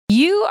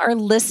You are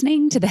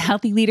listening to the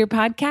Healthy Leader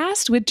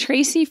Podcast with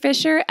Tracy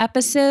Fisher,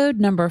 episode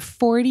number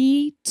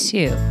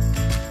 42.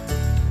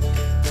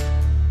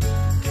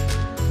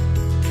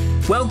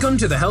 Welcome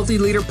to the Healthy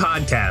Leader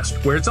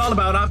Podcast, where it's all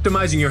about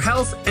optimizing your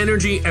health,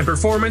 energy, and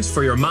performance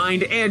for your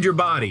mind and your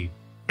body.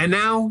 And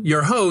now,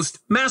 your host,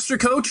 Master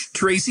Coach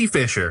Tracy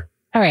Fisher.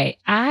 All right.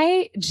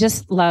 I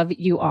just love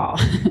you all.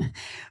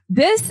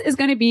 This is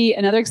going to be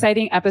another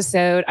exciting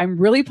episode. I'm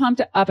really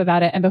pumped up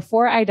about it. And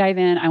before I dive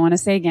in, I want to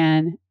say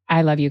again,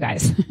 I love you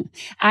guys.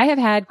 I have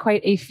had quite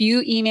a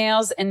few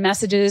emails and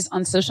messages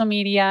on social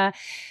media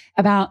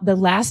about the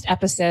last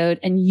episode,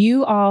 and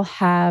you all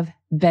have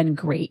been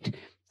great,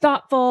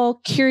 thoughtful,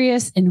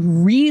 curious,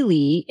 and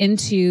really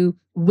into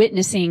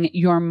witnessing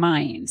your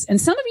minds.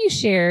 And some of you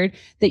shared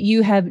that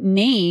you have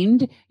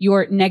named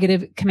your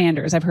negative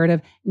commanders. I've heard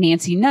of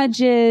Nancy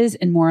Nudges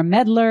and Maura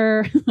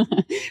Medler,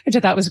 which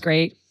I thought was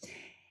great.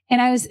 And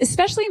I was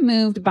especially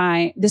moved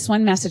by this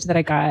one message that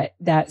I got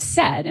that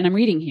said, and I'm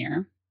reading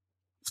here,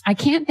 I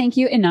can't thank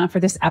you enough for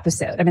this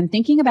episode. I've been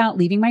thinking about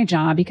leaving my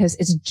job because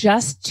it's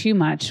just too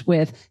much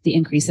with the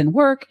increase in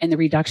work and the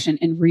reduction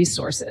in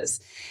resources.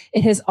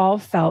 It has all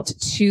felt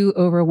too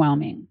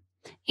overwhelming.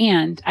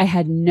 And I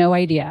had no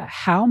idea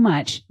how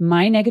much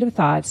my negative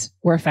thoughts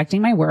were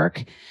affecting my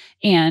work.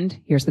 And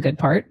here's the good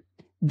part,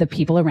 the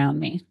people around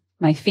me,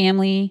 my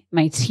family,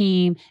 my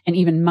team, and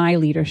even my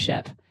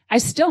leadership. I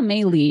still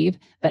may leave,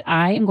 but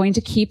I am going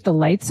to keep the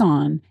lights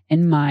on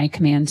in my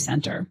command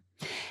center.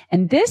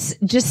 And this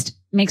just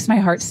makes my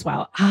heart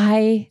swell.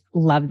 I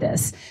love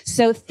this.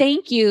 So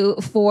thank you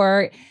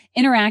for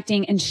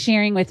interacting and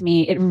sharing with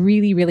me. It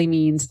really, really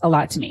means a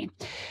lot to me.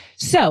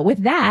 So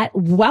with that,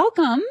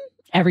 welcome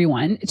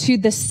everyone to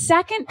the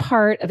second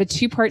part of a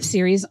two-part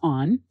series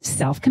on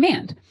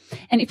self-command.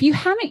 And if you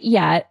haven't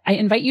yet, I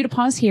invite you to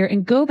pause here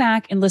and go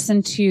back and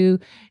listen to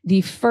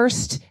the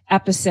first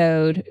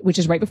episode, which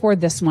is right before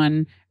this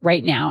one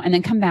right now, and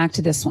then come back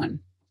to this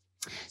one.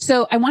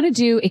 So I want to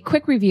do a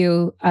quick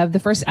review of the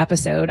first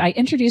episode. I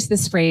introduced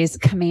this phrase,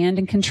 command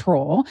and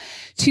control,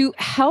 to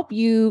help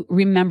you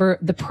remember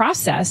the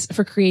process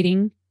for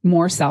creating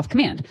more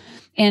self-command.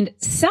 And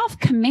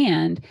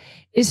self-command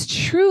is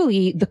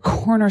truly the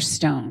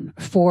cornerstone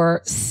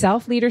for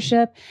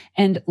self-leadership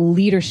and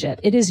leadership.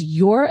 It is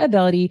your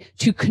ability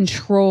to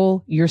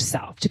control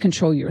yourself, to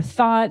control your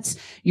thoughts,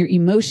 your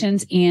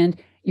emotions,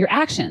 and your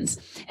actions.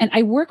 And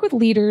I work with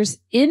leaders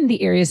in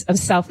the areas of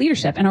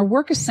self-leadership, and our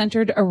work is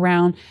centered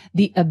around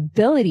the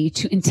ability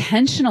to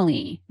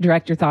intentionally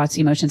direct your thoughts,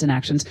 emotions, and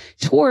actions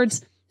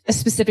towards a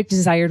specific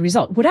desired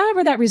result,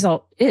 whatever that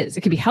result is.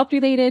 It could be health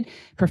related,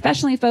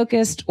 professionally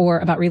focused, or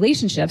about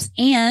relationships.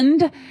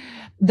 And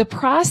the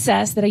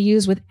process that I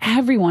use with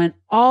everyone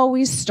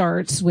always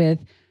starts with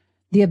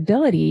the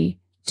ability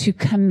to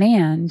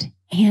command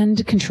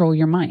and control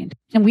your mind.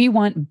 And we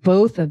want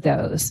both of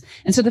those.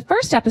 And so the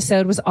first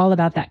episode was all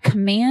about that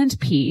command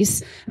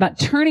piece, about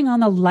turning on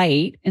the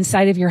light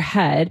inside of your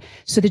head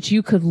so that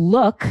you could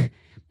look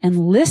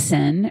and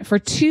listen for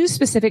two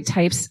specific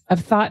types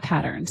of thought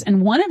patterns.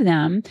 And one of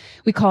them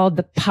we called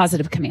the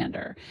positive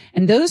commander.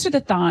 And those are the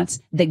thoughts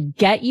that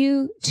get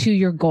you to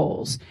your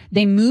goals.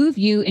 They move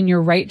you in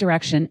your right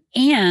direction.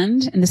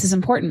 And this is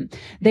important,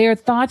 they are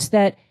thoughts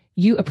that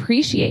you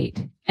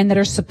appreciate and that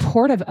are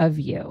supportive of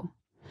you.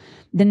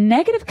 The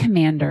negative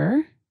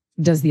commander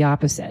does the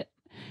opposite.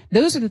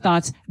 Those are the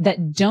thoughts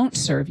that don't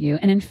serve you.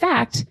 And in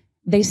fact,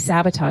 they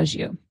sabotage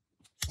you.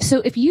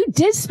 So if you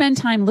did spend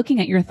time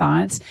looking at your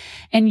thoughts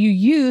and you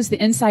use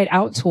the inside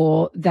out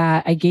tool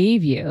that I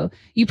gave you,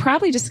 you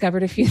probably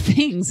discovered a few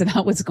things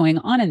about what's going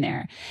on in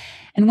there.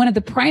 And one of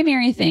the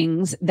primary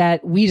things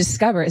that we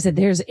discover is that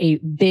there's a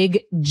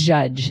big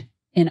judge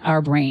in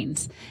our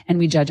brains, and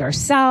we judge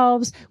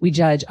ourselves, we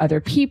judge other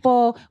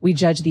people, we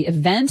judge the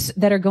events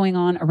that are going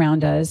on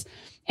around us.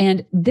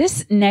 And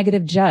this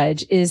negative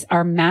judge is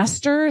our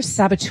master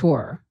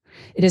saboteur.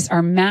 It is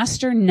our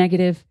master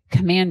negative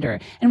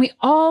commander. And we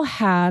all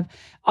have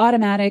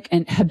automatic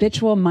and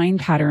habitual mind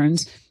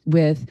patterns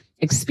with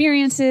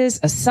experiences,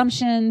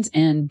 assumptions,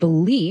 and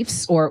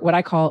beliefs, or what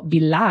I call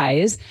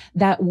belies,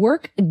 that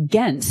work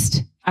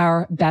against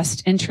our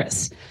best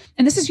interests.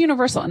 And this is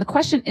universal. And the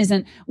question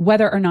isn't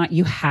whether or not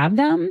you have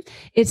them.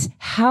 It's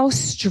how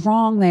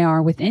strong they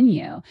are within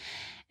you.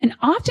 And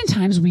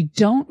oftentimes we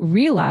don't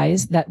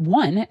realize that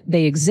one,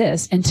 they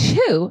exist, and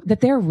two, that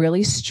they're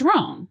really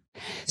strong.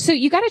 So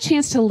you got a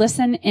chance to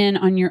listen in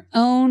on your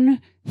own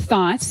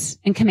thoughts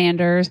and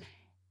commanders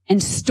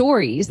and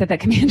stories that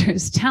commander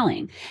is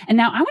telling. And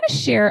now I want to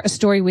share a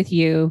story with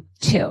you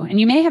too. And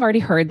you may have already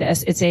heard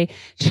this. It's a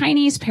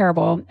Chinese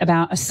parable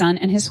about a son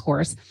and his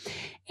horse.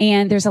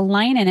 And there's a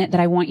line in it that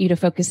I want you to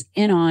focus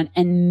in on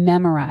and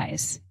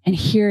memorize. And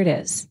here it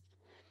is.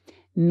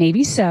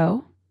 Maybe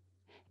so,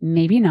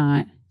 maybe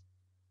not.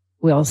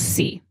 We'll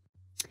see.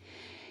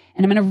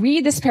 And I'm going to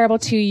read this parable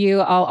to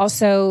you. I'll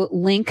also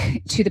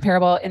link to the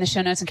parable in the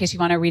show notes in case you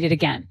want to read it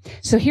again.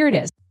 So here it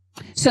is.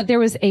 So there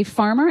was a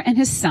farmer and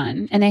his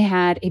son, and they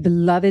had a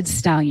beloved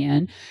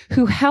stallion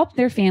who helped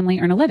their family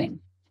earn a living.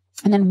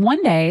 And then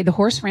one day the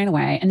horse ran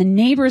away and the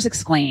neighbors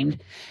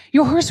exclaimed,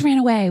 "Your horse ran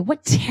away.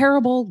 What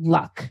terrible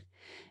luck."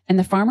 And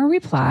the farmer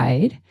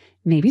replied,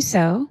 "Maybe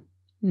so,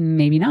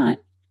 maybe not.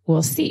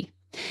 We'll see."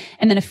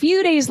 And then a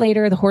few days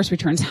later, the horse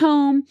returns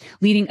home,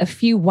 leading a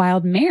few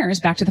wild mares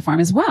back to the farm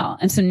as well.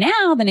 And so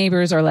now the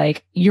neighbors are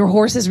like, "Your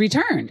horse has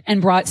returned,"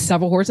 and brought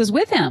several horses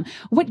with him.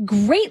 What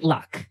great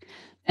luck.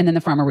 And then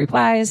the farmer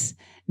replies,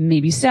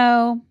 "Maybe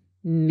so,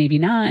 maybe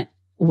not.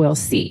 We'll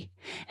see."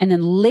 And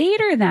then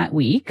later that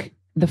week,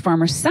 the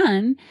farmer's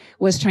son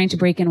was trying to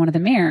break in one of the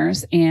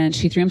mares, and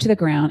she threw him to the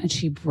ground and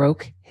she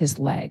broke his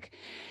leg.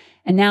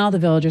 And now the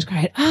villagers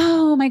cried,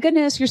 "Oh my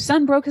goodness, your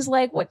son broke his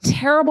leg. What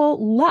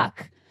terrible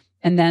luck."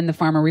 And then the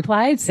farmer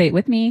replied, say it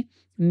with me,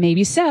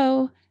 "Maybe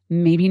so,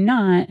 maybe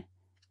not.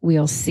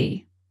 We'll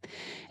see."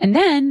 And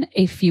then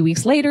a few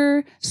weeks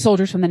later,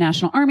 soldiers from the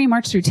National Army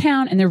marched through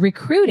town and they're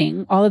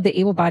recruiting all of the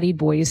able-bodied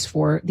boys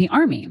for the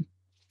army.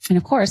 And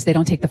of course, they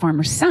don't take the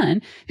farmer's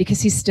son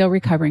because he's still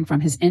recovering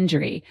from his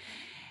injury.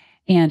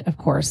 And of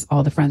course,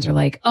 all the friends are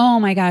like, "Oh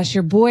my gosh,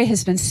 your boy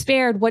has been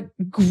spared. What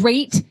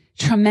great,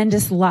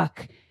 tremendous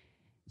luck."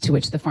 To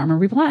which the farmer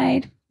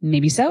replied,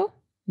 "Maybe so,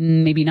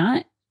 maybe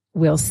not.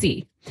 We'll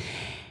see."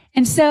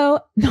 And so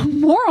the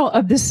moral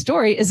of this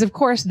story is, of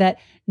course, that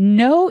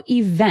no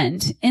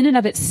event in and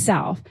of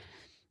itself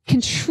can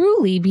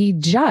truly be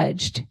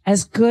judged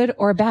as good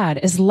or bad,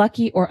 as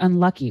lucky or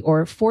unlucky,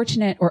 or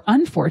fortunate or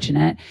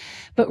unfortunate,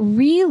 but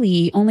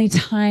really only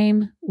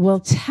time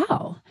will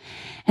tell.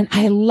 And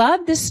I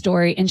love this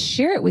story and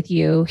share it with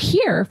you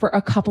here for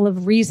a couple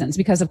of reasons,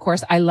 because of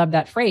course I love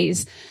that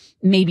phrase,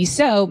 "Maybe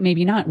so,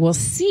 maybe not, we'll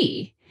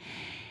see."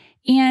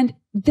 And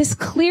this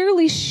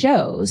clearly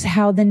shows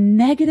how the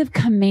negative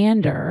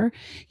commander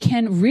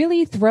can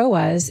really throw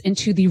us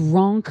into the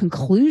wrong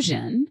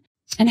conclusion,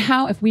 and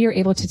how if we are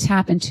able to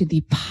tap into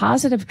the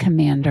positive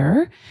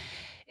commander,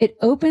 it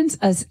opens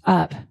us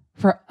up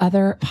for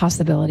other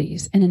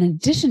possibilities. And in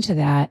addition to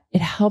that,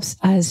 it helps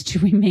us to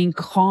remain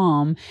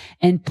calm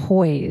and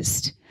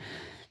poised.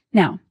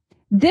 Now,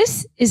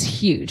 this is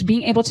huge,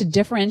 being able to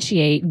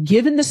differentiate,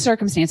 given the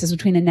circumstances,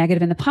 between the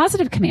negative and the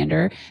positive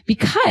commander,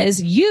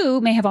 because you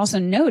may have also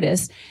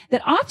noticed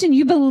that often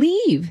you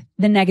believe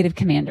the negative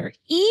commander,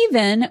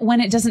 even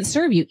when it doesn't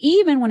serve you,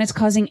 even when it's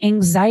causing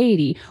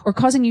anxiety or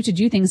causing you to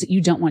do things that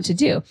you don't want to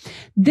do.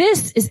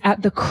 This is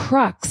at the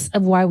crux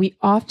of why we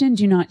often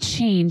do not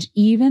change,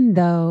 even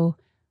though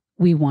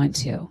we want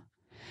to.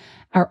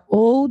 Our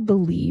old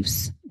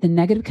beliefs, the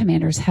negative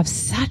commanders, have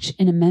such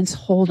an immense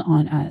hold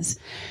on us.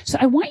 So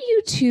I want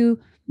you to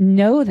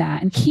know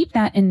that and keep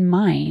that in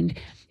mind.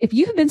 If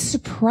you have been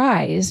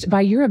surprised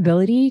by your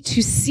ability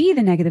to see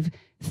the negative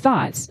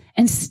thoughts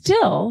and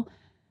still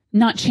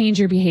not change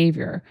your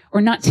behavior or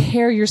not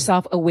tear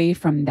yourself away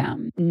from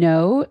them,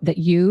 know that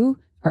you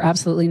are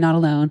absolutely not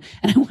alone.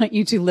 And I want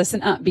you to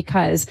listen up,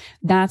 because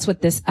that's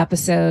what this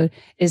episode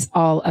is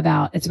all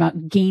about. It's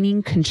about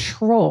gaining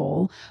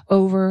control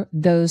over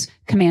those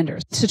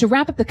commanders. So to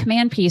wrap up the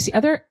command piece, the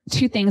other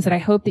two things that I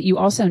hope that you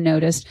also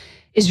noticed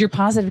is your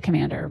positive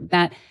commander,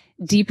 that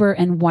deeper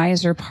and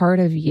wiser part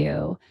of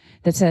you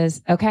that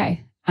says,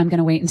 "Okay, I'm going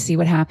to wait and see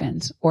what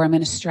happens," or "I'm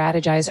going to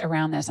strategize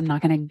around this. I'm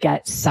not going to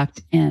get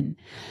sucked in."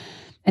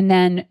 And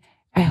then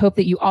I hope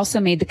that you also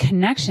made the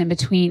connection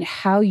between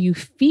how you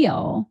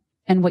feel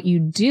and what you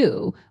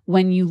do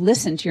when you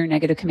listen to your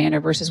negative commander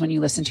versus when you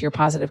listen to your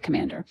positive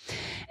commander.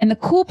 And the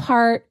cool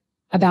part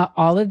about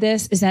all of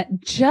this is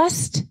that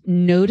just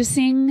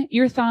noticing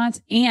your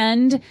thoughts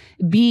and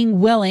being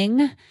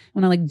willing, I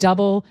want to like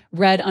double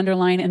red,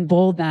 underline, and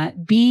bold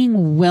that,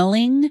 being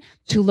willing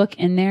to look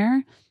in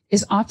there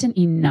is often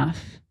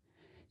enough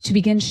to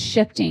begin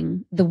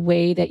shifting the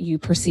way that you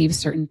perceive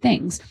certain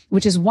things,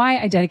 which is why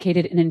I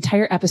dedicated an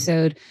entire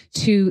episode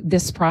to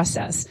this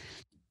process.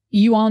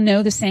 You all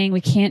know the saying,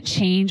 we can't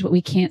change what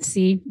we can't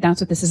see.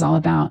 That's what this is all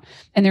about.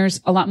 And there's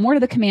a lot more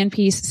to the command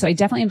piece. So I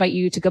definitely invite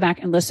you to go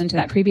back and listen to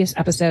that previous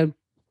episode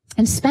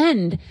and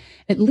spend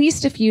at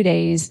least a few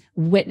days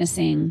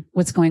witnessing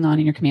what's going on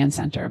in your command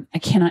center. I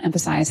cannot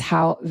emphasize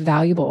how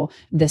valuable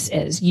this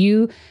is.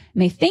 You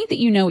may think that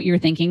you know what you're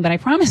thinking, but I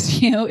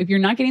promise you, if you're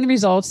not getting the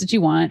results that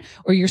you want,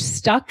 or you're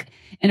stuck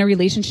in a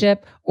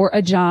relationship or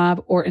a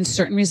job or in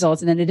certain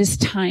results, then it is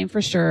time for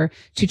sure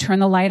to turn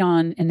the light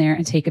on in there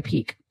and take a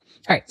peek.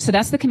 All right. So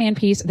that's the command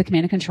piece of the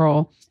command and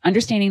control,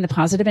 understanding the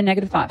positive and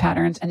negative thought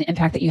patterns and the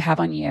impact that you have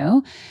on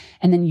you,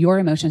 and then your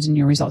emotions and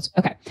your results.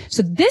 Okay.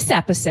 So this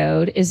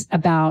episode is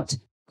about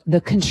the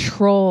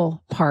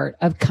control part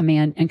of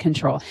command and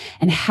control,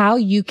 and how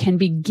you can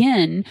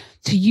begin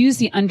to use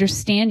the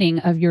understanding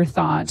of your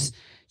thoughts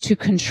to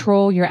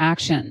control your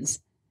actions.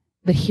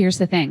 But here's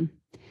the thing.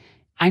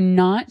 I'm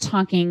not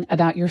talking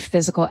about your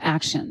physical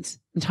actions.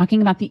 I'm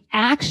talking about the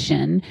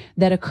action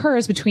that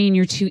occurs between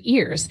your two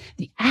ears,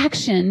 the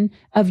action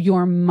of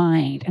your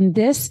mind. And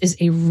this is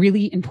a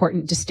really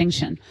important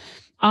distinction.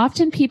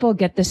 Often people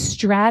get the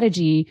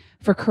strategy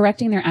for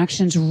correcting their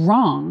actions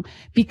wrong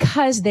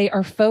because they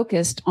are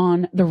focused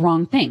on the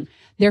wrong thing.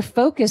 They're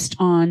focused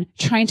on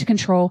trying to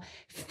control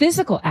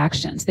physical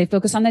actions. They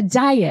focus on the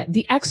diet,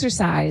 the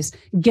exercise,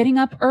 getting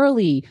up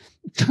early,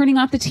 turning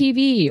off the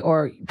TV,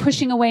 or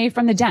pushing away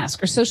from the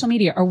desk or social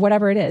media or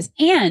whatever it is.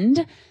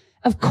 And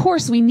of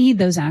course, we need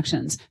those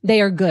actions.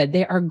 They are good.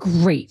 They are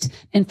great.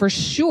 And for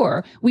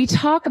sure, we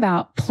talk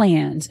about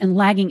plans and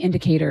lagging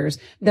indicators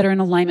that are in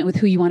alignment with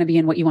who you want to be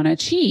and what you want to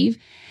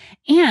achieve.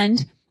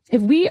 And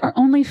if we are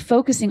only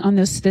focusing on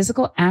those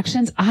physical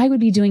actions, I would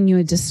be doing you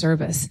a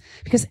disservice,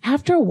 because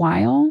after a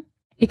while,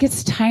 it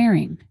gets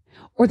tiring,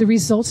 or the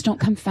results don't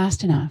come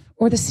fast enough,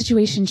 or the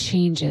situation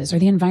changes, or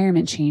the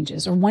environment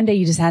changes, or one day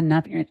you just had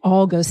enough and it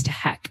all goes to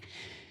heck,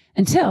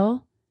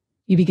 until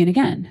you begin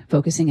again,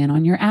 focusing in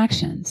on your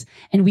actions.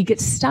 And we get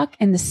stuck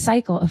in the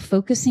cycle of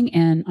focusing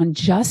in on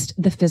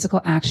just the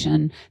physical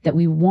action that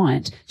we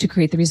want to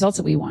create the results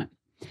that we want.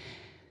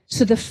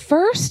 So the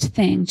first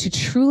thing to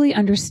truly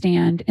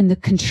understand in the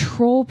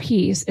control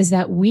piece is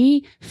that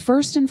we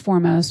first and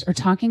foremost are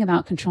talking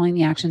about controlling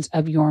the actions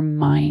of your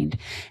mind.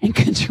 And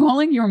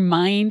controlling your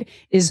mind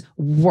is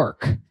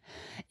work.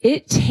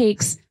 It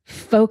takes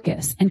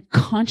focus and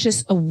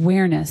conscious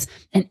awareness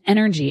and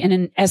energy.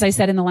 And as I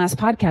said in the last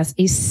podcast,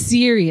 a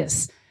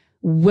serious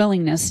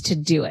willingness to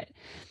do it.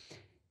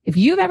 If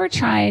you've ever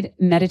tried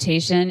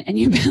meditation and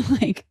you've been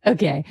like,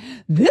 okay,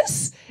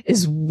 this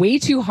is way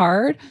too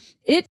hard,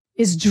 it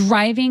is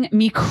driving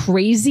me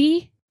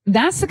crazy,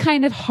 that's the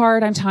kind of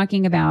hard I'm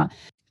talking about.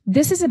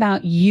 This is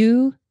about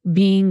you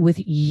being with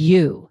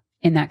you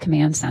in that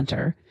command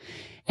center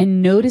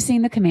and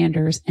noticing the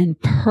commanders and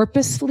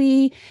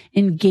purposefully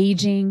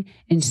engaging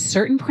in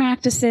certain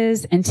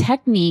practices and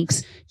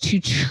techniques to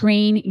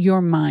train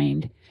your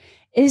mind,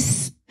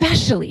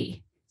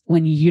 especially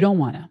when you don't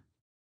want to.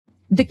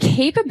 The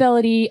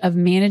capability of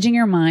managing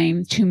your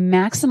mind to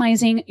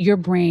maximizing your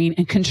brain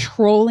and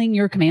controlling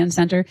your command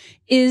center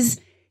is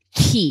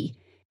key.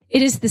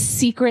 It is the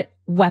secret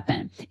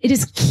weapon. It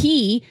is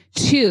key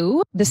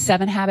to the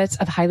 7 habits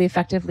of highly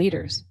effective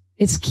leaders.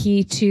 It's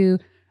key to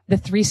the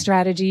 3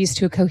 strategies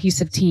to a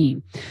cohesive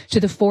team, to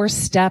the 4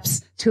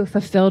 steps to a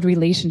fulfilled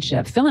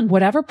relationship. Fill in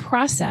whatever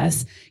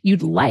process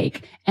you'd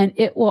like, and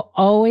it will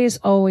always,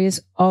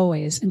 always,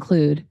 always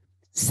include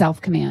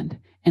self-command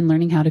and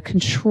learning how to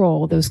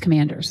control those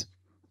commanders.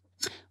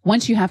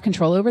 Once you have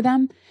control over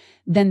them,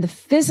 then the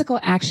physical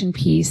action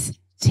piece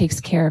takes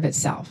care of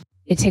itself.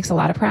 It takes a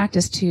lot of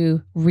practice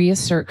to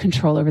reassert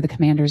control over the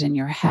commanders in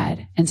your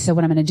head. And so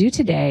what I'm going to do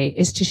today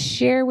is to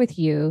share with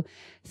you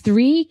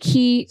 3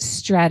 key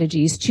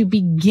strategies to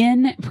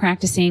begin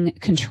practicing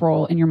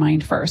control in your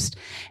mind first.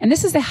 And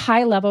this is a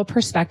high level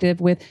perspective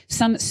with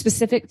some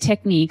specific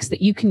techniques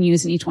that you can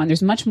use in each one.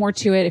 There's much more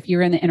to it if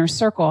you're in the inner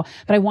circle,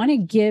 but I want to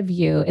give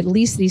you at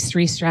least these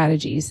 3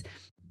 strategies.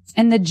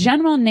 And the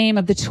general name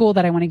of the tool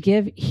that I want to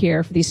give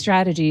here for these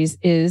strategies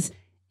is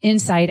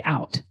inside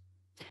out.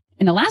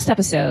 In the last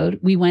episode,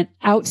 we went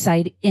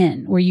outside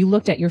in, where you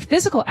looked at your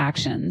physical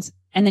actions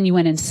and then you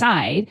went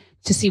inside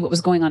to see what was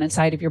going on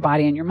inside of your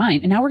body and your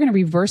mind. And now we're going to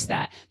reverse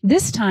that.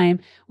 This time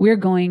we're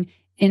going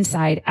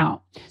inside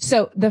out.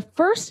 So the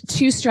first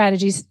 2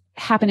 strategies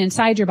happen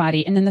inside your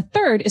body. And then the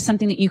third is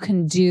something that you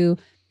can do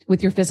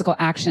with your physical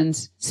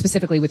actions,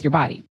 specifically with your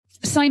body.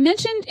 So I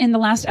mentioned in the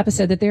last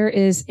episode that there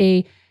is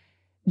a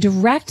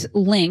direct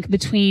link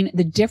between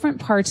the different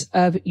parts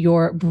of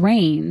your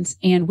brains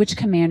and which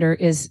commander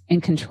is in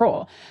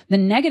control. The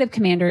negative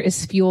commander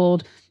is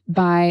fueled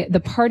by the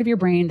part of your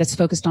brain that's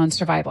focused on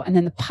survival. And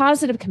then the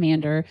positive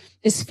commander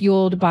is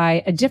fueled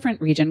by a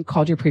different region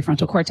called your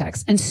prefrontal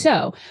cortex. And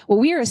so what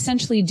we are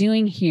essentially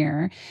doing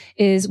here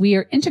is we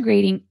are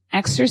integrating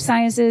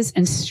exercises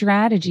and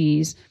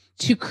strategies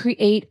to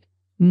create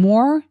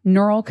more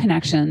neural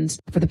connections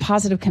for the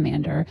positive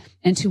commander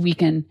and to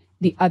weaken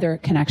the other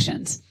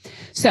connections.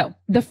 So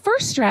the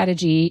first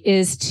strategy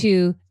is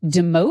to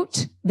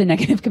demote the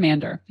negative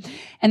commander.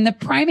 And the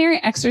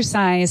primary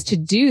exercise to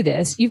do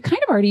this, you've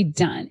kind of already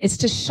done. It's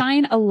to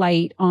shine a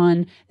light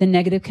on the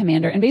negative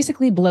commander and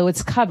basically blow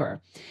its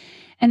cover.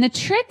 And the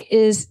trick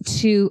is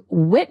to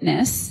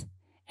witness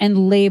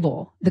and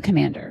label the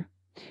commander.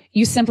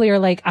 You simply are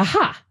like,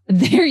 aha,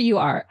 there you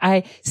are.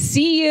 I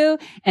see you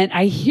and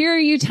I hear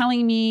you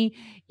telling me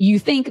you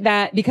think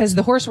that because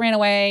the horse ran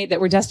away that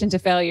we're destined to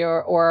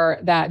failure, or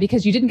that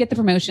because you didn't get the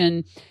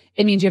promotion,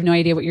 it means you have no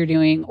idea what you're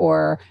doing,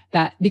 or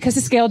that because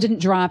the scale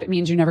didn't drop, it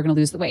means you're never going to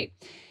lose the weight.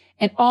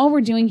 And all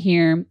we're doing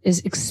here is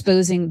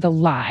exposing the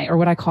lie, or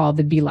what I call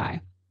the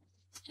be-lie,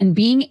 and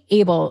being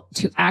able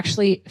to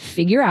actually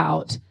figure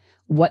out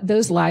what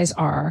those lies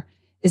are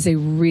is a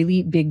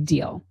really big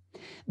deal.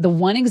 The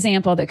one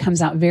example that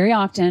comes out very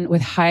often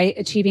with high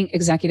achieving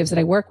executives that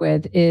I work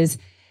with is,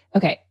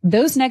 okay,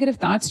 those negative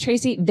thoughts,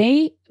 Tracy,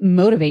 they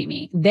motivate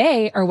me.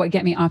 They are what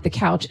get me off the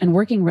couch and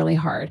working really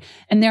hard.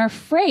 And they're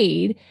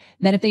afraid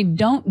that if they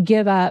don't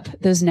give up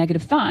those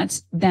negative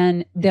thoughts,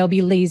 then they'll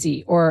be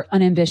lazy or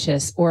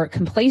unambitious or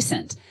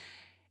complacent.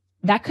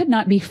 That could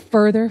not be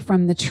further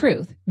from the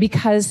truth,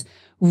 because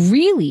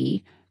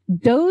really,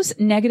 those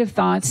negative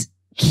thoughts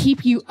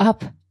keep you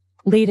up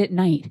late at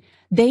night.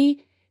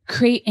 They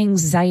create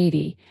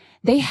anxiety.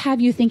 They have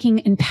you thinking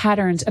in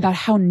patterns about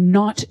how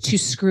not to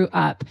screw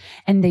up,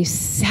 and they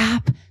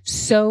sap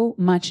so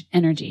much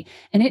energy.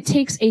 And it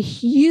takes a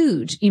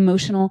huge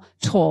emotional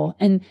toll,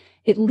 and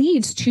it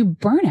leads to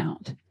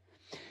burnout.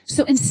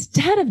 So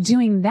instead of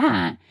doing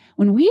that,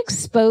 when we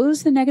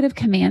expose the negative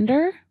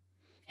commander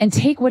and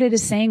take what it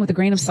is saying with a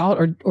grain of salt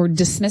or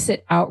dismiss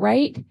it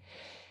outright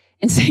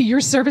and say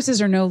your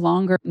services are no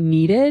longer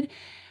needed,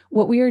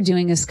 what we are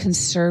doing is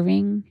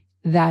conserving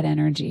that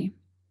energy.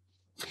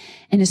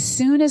 And as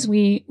soon as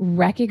we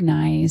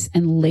recognize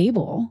and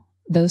label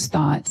those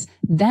thoughts,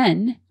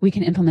 then we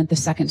can implement the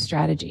second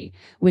strategy,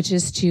 which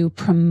is to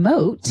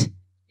promote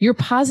your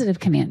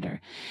positive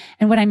commander.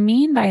 And what I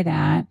mean by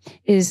that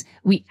is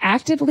we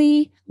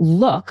actively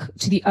look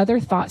to the other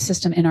thought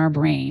system in our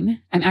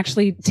brain. I'm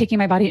actually taking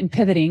my body and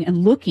pivoting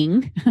and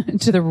looking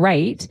to the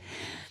right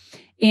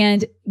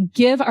and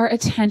give our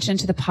attention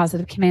to the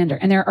positive commander.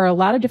 And there are a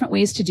lot of different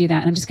ways to do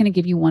that. And I'm just going to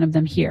give you one of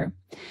them here.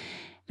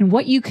 And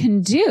what you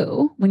can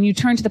do when you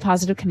turn to the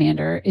positive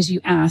commander is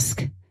you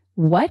ask,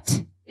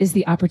 what is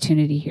the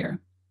opportunity here?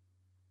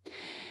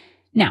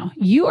 Now,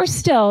 you are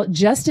still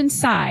just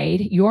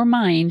inside your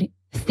mind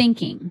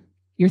thinking.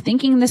 You're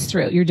thinking this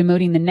through. You're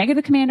demoting the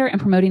negative commander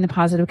and promoting the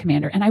positive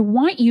commander. And I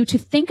want you to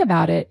think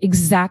about it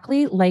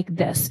exactly like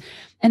this.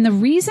 And the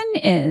reason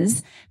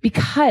is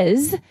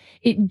because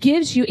it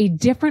gives you a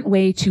different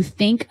way to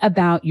think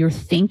about your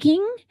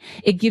thinking.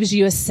 It gives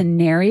you a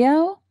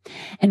scenario.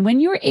 And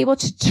when you're able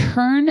to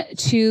turn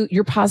to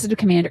your positive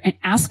commander and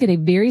ask it a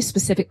very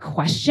specific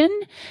question,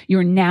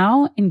 you're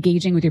now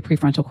engaging with your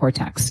prefrontal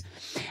cortex.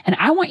 And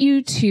I want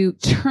you to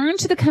turn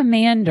to the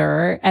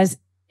commander as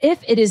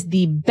if it is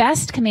the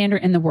best commander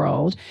in the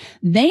world.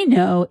 They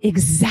know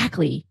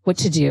exactly what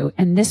to do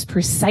in this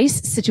precise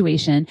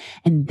situation,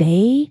 and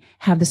they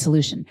have the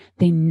solution.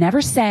 They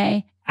never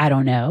say, I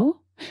don't know,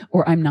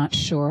 or I'm not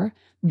sure.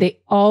 They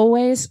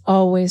always,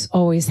 always,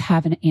 always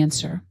have an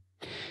answer.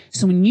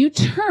 So when you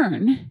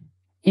turn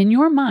in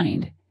your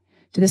mind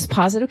to this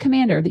positive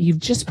commander that you've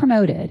just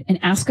promoted and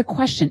ask a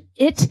question,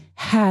 it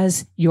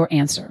has your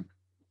answer.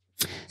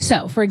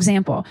 So, for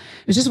example,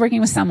 I was just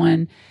working with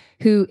someone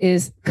who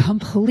is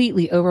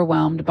completely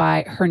overwhelmed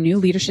by her new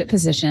leadership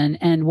position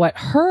and what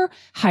her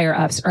higher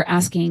ups are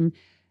asking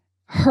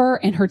her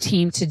and her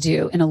team to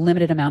do in a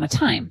limited amount of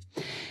time.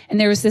 And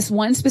there was this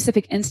one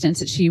specific instance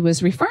that she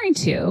was referring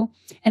to,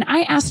 and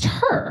I asked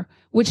her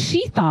what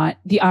she thought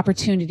the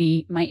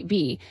opportunity might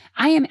be.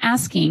 I am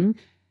asking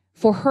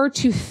for her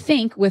to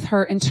think with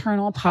her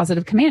internal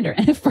positive commander.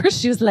 And at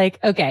first she was like,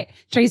 okay,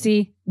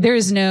 Tracy, there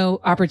is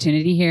no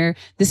opportunity here.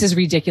 This is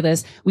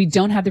ridiculous. We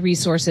don't have the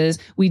resources.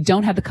 We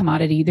don't have the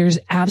commodity. There's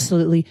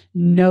absolutely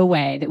no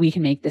way that we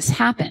can make this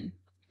happen.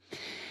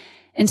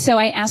 And so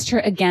I asked her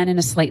again in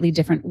a slightly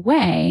different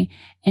way.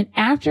 And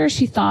after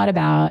she thought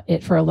about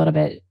it for a little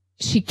bit,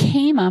 she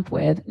came up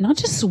with not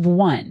just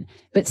one,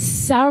 but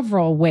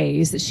several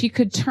ways that she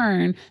could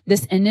turn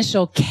this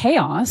initial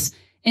chaos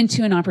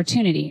into an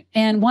opportunity.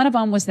 And one of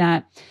them was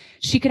that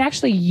she could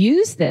actually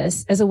use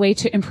this as a way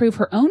to improve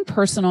her own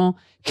personal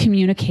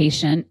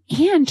communication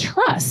and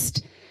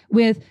trust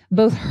with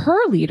both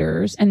her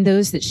leaders and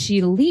those that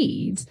she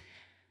leads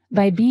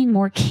by being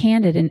more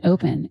candid and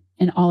open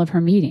in all of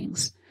her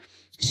meetings.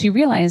 She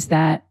realized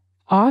that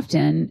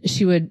often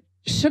she would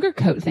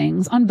sugarcoat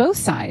things on both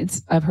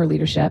sides of her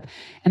leadership.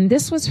 And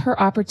this was her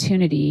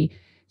opportunity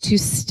to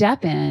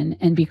step in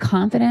and be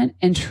confident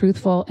and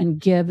truthful and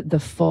give the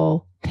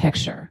full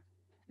picture.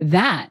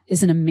 That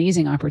is an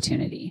amazing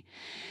opportunity.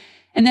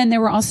 And then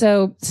there were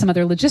also some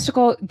other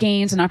logistical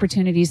gains and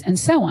opportunities and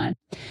so on.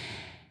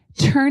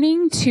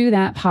 Turning to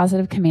that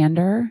positive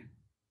commander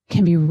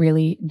can be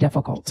really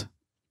difficult.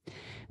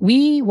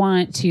 We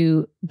want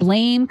to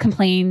blame,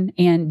 complain,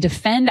 and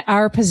defend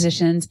our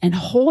positions and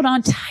hold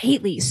on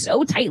tightly,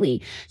 so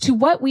tightly to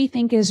what we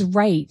think is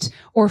right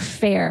or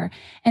fair.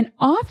 And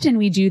often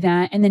we do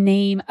that in the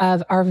name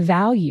of our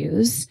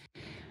values.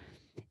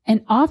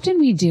 And often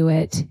we do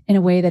it in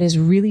a way that is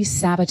really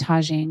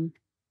sabotaging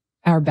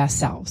our best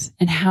selves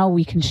and how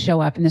we can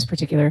show up in this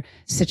particular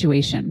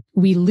situation.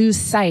 We lose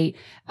sight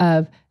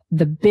of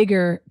the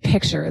bigger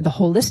picture, the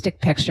holistic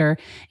picture,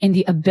 and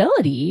the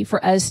ability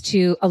for us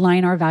to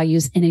align our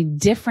values in a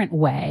different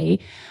way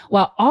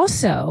while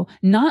also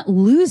not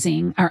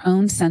losing our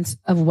own sense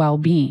of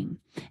well-being.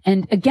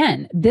 And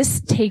again,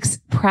 this takes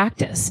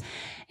practice.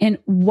 And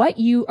what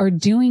you are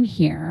doing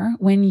here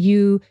when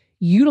you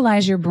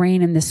utilize your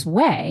brain in this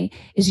way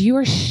is you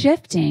are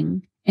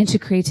shifting into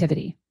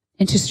creativity,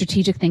 into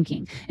strategic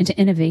thinking, into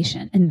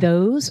innovation. And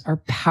those are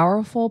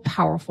powerful,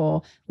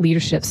 powerful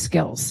leadership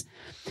skills.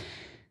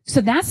 So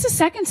that's the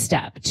second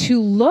step,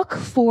 to look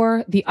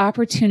for the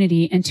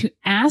opportunity and to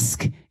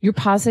ask your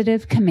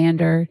positive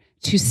commander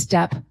to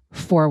step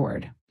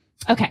forward.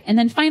 Okay. And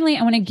then finally,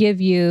 I want to give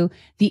you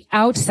the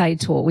outside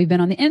tool. We've been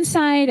on the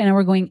inside and now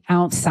we're going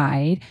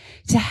outside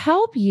to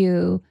help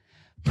you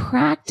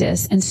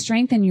practice and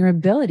strengthen your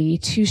ability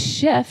to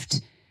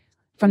shift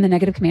from the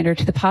negative commander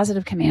to the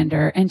positive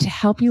commander and to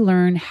help you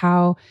learn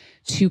how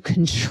to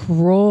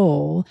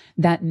control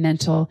that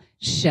mental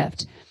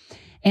shift.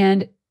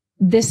 And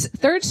this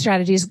third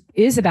strategy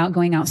is about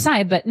going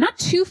outside, but not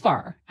too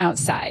far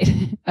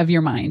outside of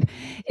your mind.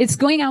 It's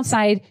going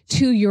outside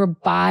to your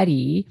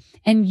body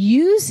and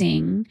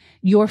using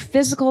your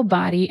physical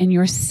body and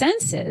your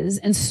senses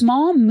and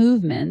small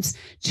movements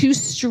to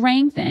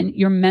strengthen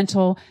your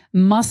mental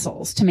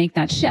muscles to make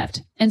that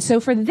shift. And so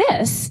for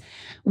this,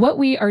 what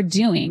we are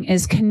doing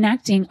is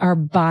connecting our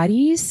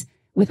bodies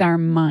with our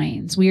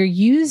minds. We are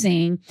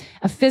using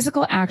a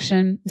physical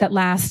action that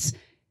lasts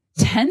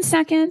 10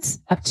 seconds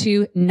up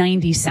to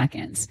 90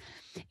 seconds.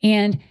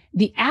 And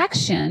the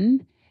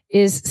action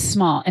is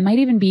small. It might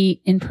even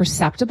be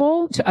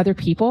imperceptible to other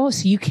people,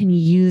 so you can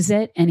use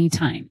it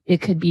anytime. It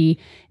could be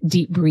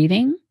deep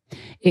breathing.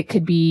 It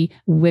could be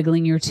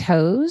wiggling your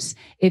toes.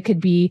 It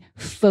could be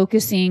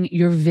focusing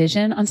your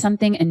vision on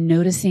something and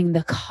noticing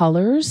the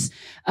colors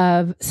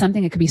of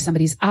something. It could be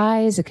somebody's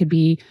eyes. It could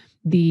be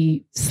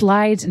the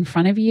slides in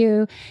front of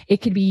you.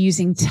 It could be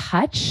using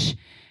touch,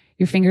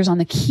 your fingers on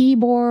the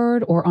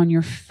keyboard or on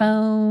your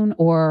phone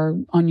or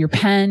on your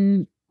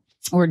pen,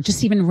 or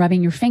just even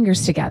rubbing your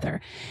fingers together.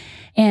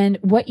 And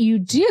what you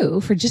do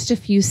for just a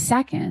few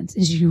seconds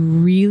is you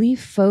really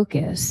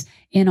focus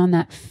in on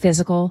that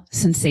physical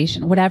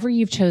sensation, whatever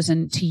you've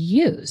chosen to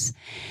use.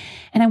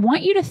 And I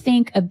want you to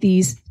think of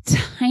these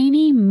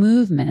tiny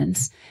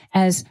movements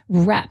as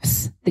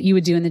reps that you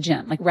would do in the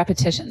gym, like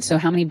repetitions. So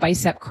how many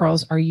bicep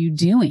curls are you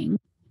doing?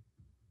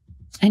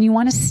 And you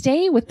want to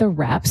stay with the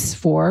reps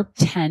for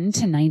 10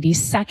 to 90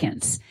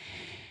 seconds.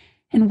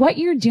 And what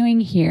you're doing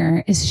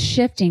here is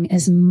shifting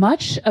as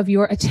much of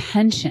your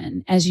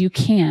attention as you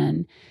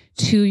can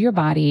to your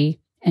body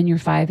and your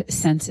five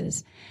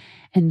senses.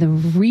 And the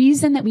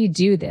reason that we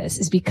do this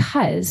is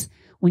because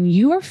when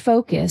you are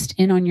focused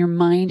in on your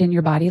mind and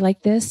your body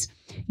like this,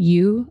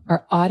 you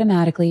are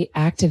automatically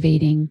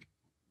activating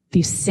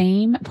the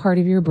same part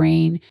of your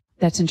brain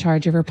that's in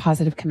charge of your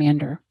positive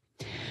commander.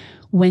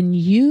 When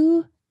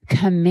you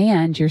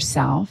command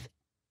yourself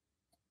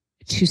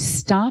to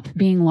stop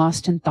being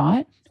lost in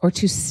thought or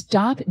to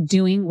stop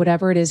doing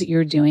whatever it is that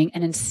you're doing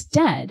and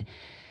instead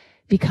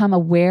become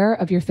aware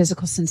of your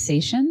physical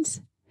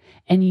sensations,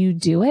 and you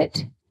do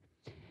it,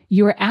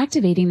 you are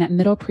activating that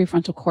middle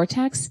prefrontal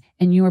cortex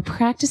and you are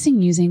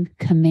practicing using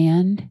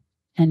command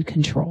and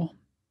control.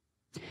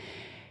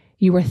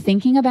 You are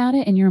thinking about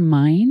it in your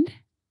mind.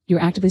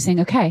 You're actively saying,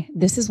 okay,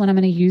 this is when I'm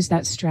going to use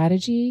that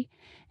strategy.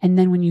 And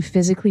then when you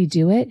physically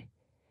do it,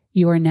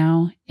 you are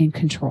now in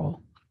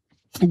control.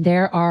 And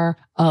there are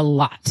a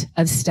lot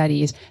of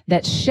studies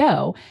that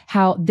show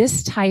how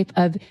this type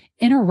of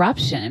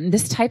interruption,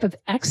 this type of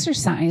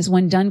exercise,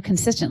 when done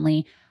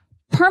consistently,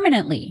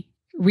 permanently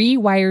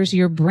rewires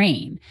your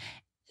brain,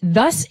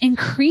 thus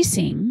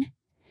increasing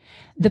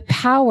the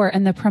power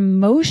and the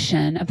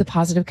promotion of the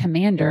positive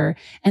commander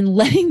and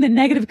letting the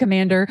negative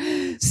commander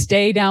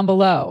stay down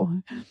below.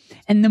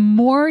 And the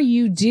more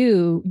you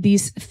do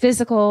these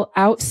physical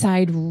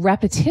outside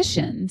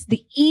repetitions,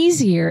 the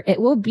easier it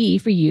will be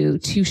for you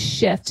to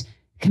shift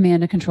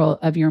command and control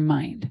of your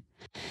mind.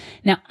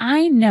 Now,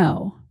 I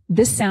know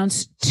this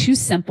sounds too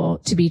simple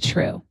to be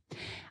true.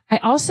 I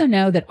also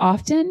know that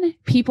often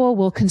people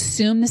will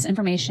consume this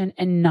information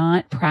and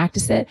not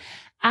practice it.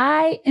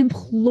 I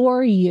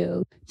implore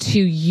you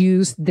to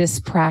use this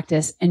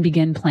practice and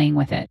begin playing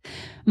with it.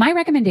 My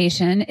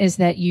recommendation is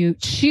that you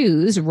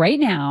choose right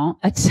now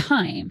a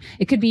time.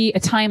 It could be a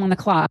time on the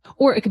clock,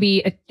 or it could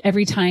be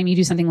every time you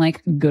do something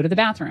like go to the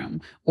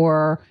bathroom,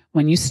 or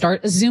when you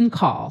start a Zoom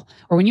call,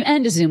 or when you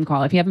end a Zoom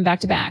call, if you have them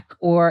back to back,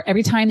 or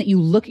every time that you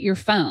look at your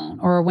phone,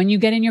 or when you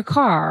get in your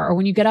car, or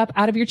when you get up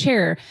out of your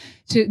chair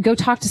to go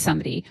talk to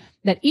somebody,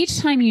 that each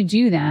time you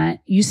do that,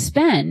 you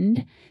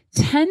spend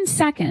 10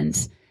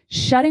 seconds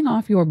shutting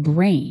off your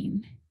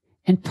brain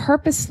and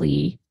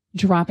purposely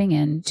dropping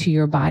into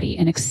your body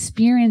and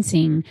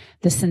experiencing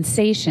the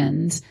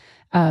sensations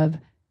of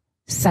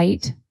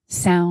sight,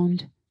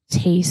 sound,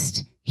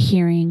 taste,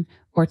 hearing,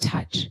 or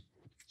touch.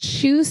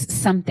 Choose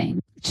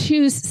something.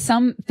 Choose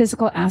some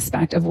physical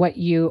aspect of what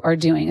you are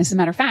doing. As a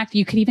matter of fact,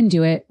 you could even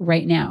do it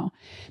right now.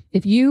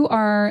 If you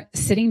are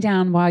sitting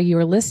down while you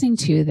are listening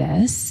to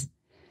this,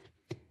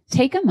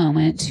 take a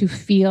moment to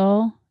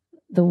feel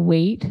the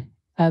weight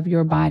of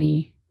your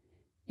body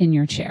in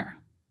your chair.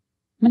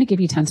 I'm going to give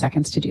you 10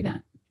 seconds to do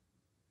that.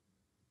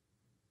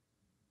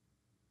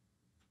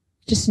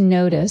 Just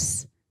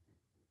notice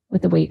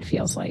what the weight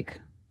feels like.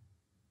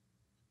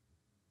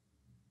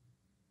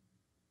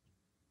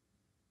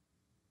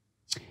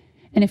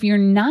 And if you're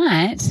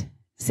not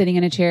sitting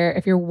in a chair,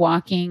 if you're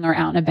walking or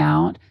out and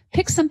about,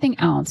 pick something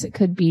else. It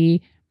could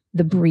be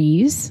the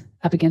breeze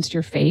up against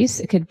your face.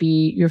 It could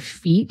be your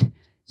feet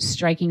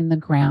striking the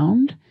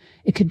ground.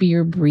 It could be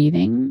your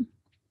breathing.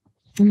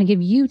 I'm going to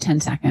give you 10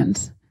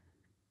 seconds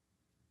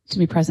to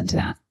be present to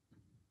that.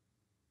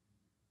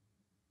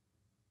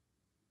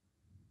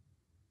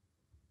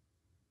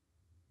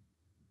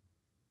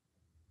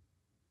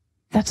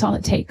 That's all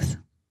it takes.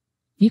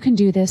 You can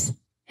do this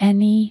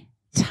any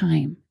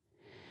time.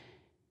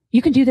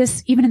 You can do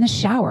this even in the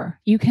shower.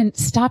 You can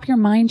stop your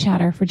mind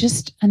chatter for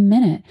just a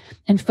minute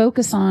and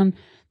focus on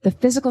the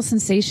physical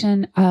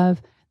sensation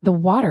of the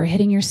water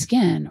hitting your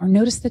skin, or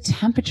notice the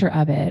temperature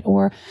of it,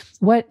 or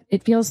what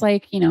it feels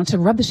like, to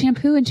rub the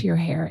shampoo into your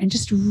hair, and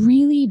just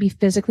really be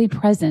physically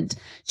present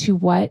to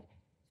what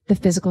the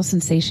physical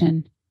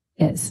sensation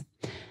is.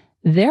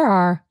 There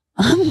are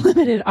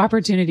unlimited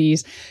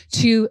opportunities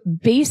to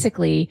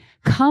basically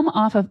come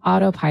off of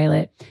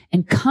autopilot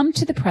and come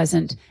to the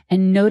present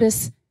and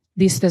notice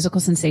these physical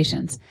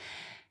sensations.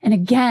 And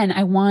again,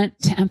 I want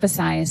to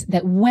emphasize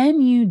that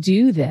when you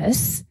do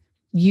this,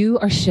 you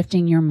are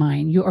shifting your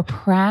mind. You are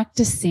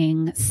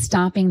practicing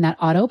stopping that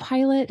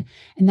autopilot,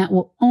 and that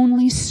will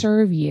only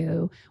serve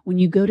you when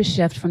you go to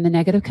shift from the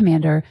negative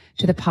commander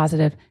to the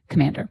positive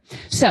commander.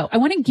 So I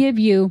want to give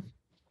you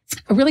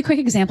a really quick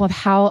example of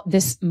how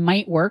this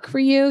might work for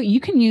you.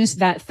 You can use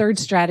that third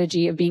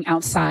strategy of being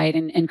outside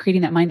and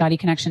creating that mind-body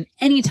connection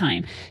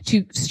anytime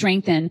to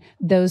strengthen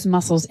those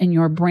muscles in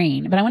your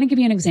brain. But I want to give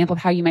you an example of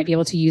how you might be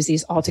able to use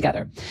these all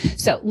together.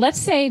 So let's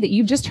say that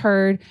you've just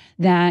heard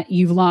that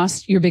you've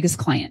lost your biggest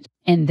client,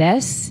 and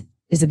this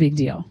is a big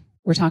deal.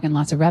 We're talking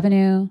lots of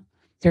revenue.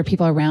 There are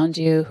people around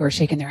you who are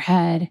shaking their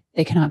head.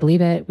 They cannot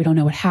believe it. We don't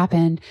know what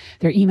happened.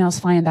 There are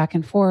emails flying back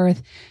and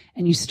forth.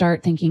 And you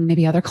start thinking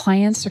maybe other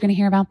clients are going to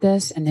hear about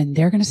this, and then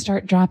they're going to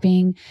start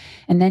dropping.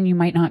 And then you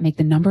might not make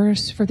the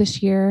numbers for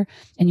this year.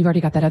 And you've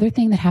already got that other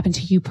thing that happened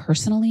to you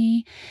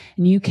personally.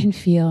 And you can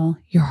feel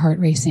your heart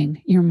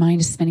racing. Your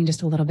mind is spinning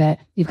just a little bit.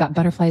 You've got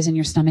butterflies in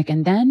your stomach.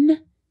 And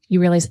then you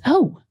realize,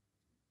 oh,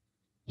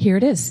 here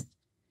it is.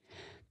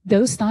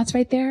 Those thoughts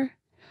right there,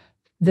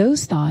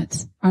 those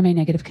thoughts are my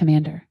negative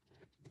commander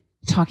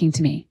talking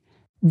to me.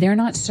 They're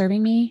not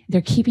serving me. They're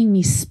keeping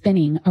me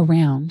spinning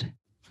around.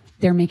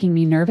 They're making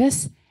me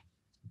nervous,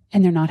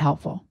 and they're not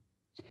helpful.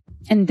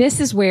 And this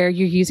is where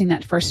you're using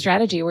that first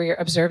strategy where you're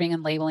observing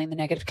and labeling the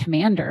negative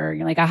commander.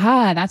 You're like,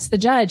 aha, that's the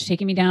judge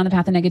taking me down the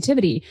path of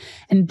negativity.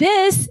 And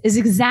this is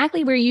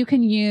exactly where you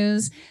can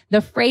use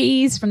the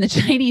phrase from the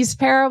Chinese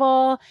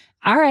parable.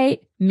 All right,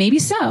 maybe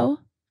so,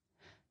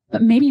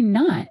 but maybe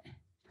not.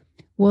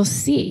 We'll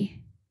see.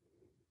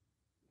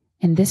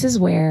 And this is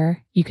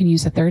where you can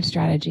use the third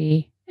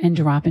strategy and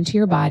drop into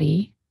your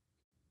body,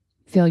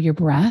 feel your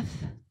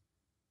breath,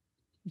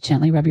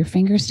 gently rub your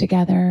fingers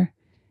together.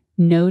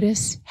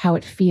 Notice how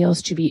it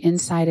feels to be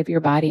inside of your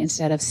body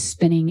instead of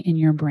spinning in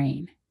your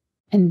brain.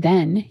 And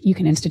then you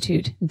can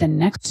institute the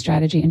next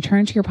strategy and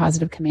turn to your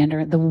positive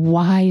commander, the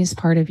wise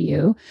part of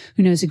you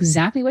who knows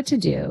exactly what to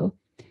do,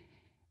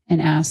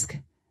 and ask,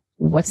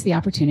 what's the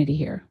opportunity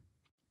here?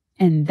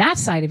 And that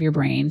side of your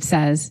brain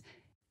says,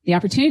 the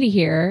opportunity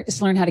here is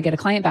to learn how to get a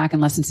client back in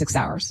less than 6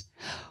 hours.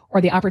 Or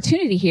the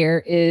opportunity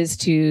here is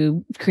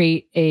to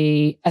create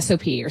a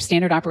SOP or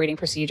standard operating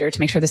procedure to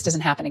make sure this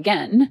doesn't happen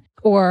again.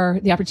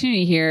 Or the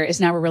opportunity here is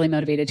now we're really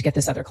motivated to get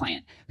this other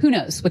client. Who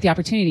knows what the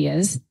opportunity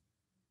is?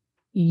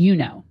 You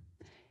know.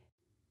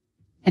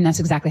 And that's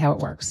exactly how it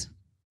works.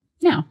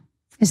 Now,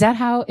 is that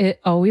how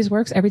it always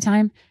works every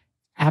time?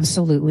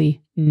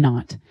 Absolutely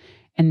not.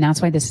 And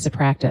that's why this is a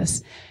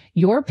practice.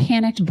 Your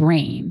panicked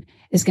brain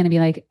is going to be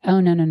like, oh,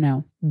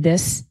 no.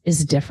 This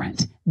is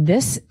different.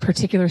 This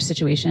particular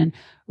situation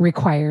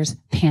requires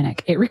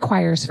panic. It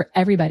requires for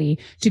everybody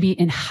to be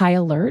in high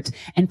alert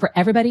and for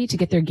everybody to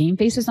get their game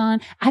faces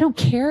on. I don't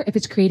care if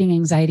it's creating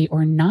anxiety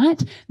or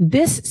not.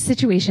 This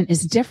situation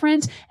is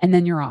different. And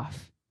then you're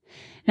off.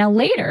 Now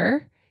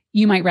later,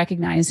 you might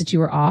recognize that you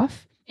were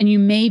off, and you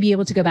may be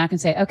able to go back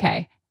and say,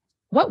 okay,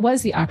 what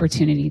was the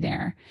opportunity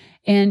there?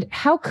 And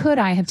how could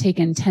I have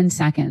taken 10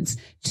 seconds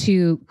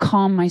to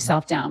calm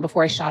myself down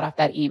before I shot off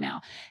that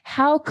email?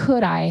 How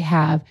could I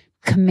have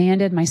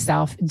commanded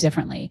myself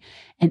differently?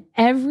 And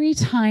every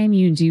time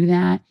you do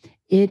that,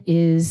 it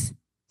is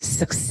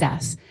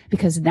success,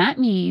 because that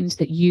means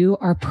that you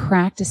are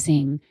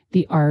practicing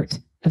the art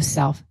of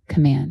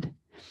self-command.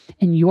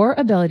 And your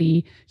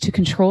ability to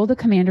control the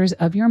commanders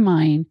of your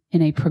mind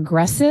in a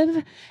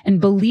progressive and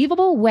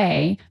believable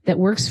way that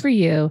works for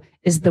you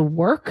is the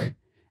work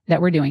that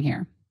we're doing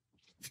here.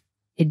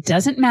 It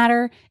doesn't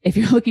matter if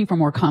you're looking for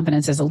more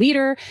confidence as a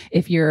leader,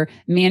 if you're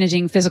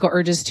managing physical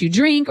urges to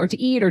drink or to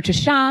eat or to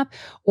shop,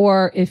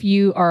 or if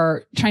you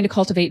are trying to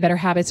cultivate better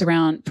habits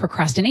around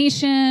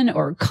procrastination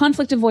or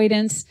conflict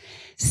avoidance.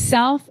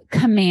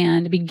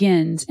 Self-command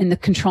begins in the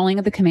controlling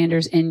of the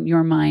commanders in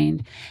your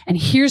mind. And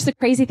here's the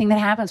crazy thing that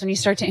happens when you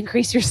start to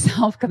increase your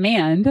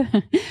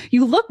self-command.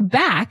 You look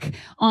back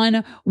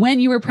on when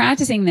you were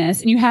practicing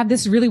this and you have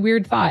this really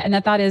weird thought. And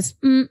that thought is,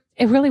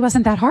 it really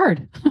wasn't that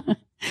hard.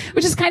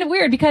 Which is kind of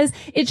weird because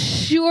it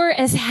sure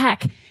as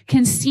heck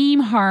can seem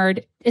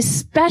hard,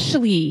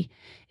 especially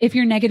if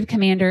your negative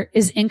commander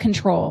is in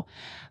control.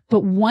 But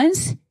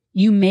once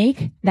you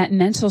make that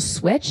mental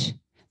switch,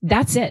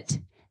 that's it.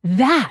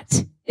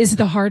 That is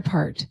the hard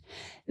part.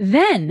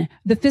 Then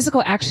the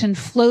physical action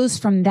flows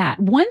from that.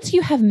 Once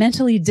you have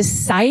mentally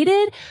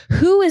decided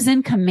who is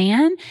in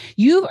command,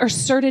 you've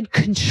asserted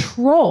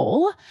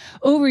control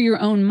over your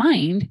own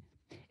mind.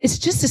 It's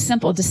just a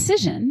simple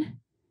decision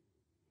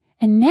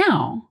And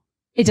now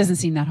it doesn't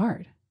seem that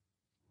hard.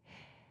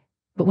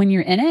 But when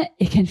you're in it,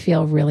 it can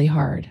feel really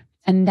hard.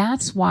 And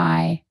that's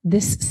why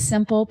this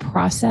simple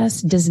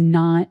process does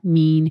not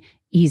mean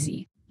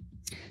easy.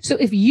 So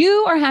if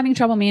you are having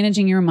trouble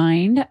managing your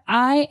mind,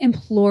 I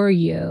implore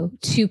you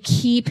to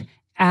keep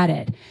at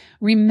it.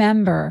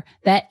 Remember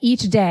that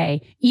each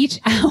day, each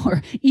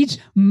hour, each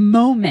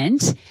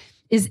moment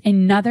is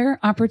another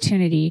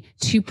opportunity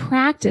to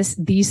practice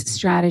these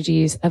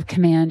strategies of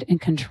command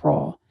and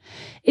control.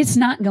 It's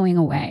not going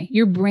away.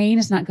 Your brain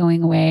is not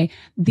going away.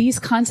 These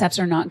concepts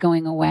are not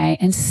going away.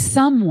 And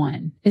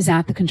someone is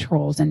at the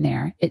controls in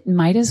there. It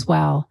might as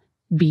well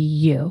be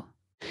you.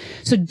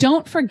 So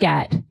don't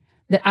forget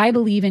that I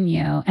believe in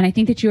you and I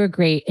think that you are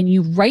great. And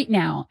you right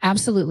now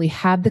absolutely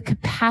have the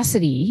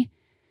capacity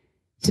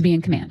to be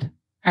in command.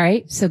 All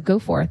right. So go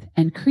forth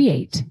and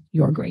create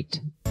your great.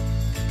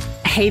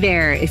 Hey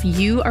there, if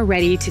you are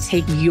ready to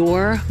take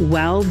your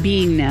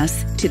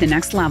well-beingness to the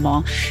next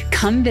level,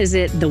 come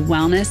visit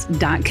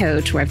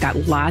thewellness.coach where I've got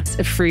lots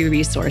of free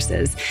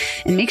resources.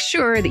 And make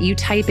sure that you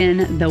type in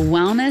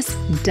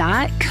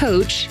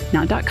thewellness.coach,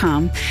 not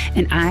 .com,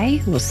 and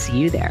I will see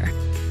you there.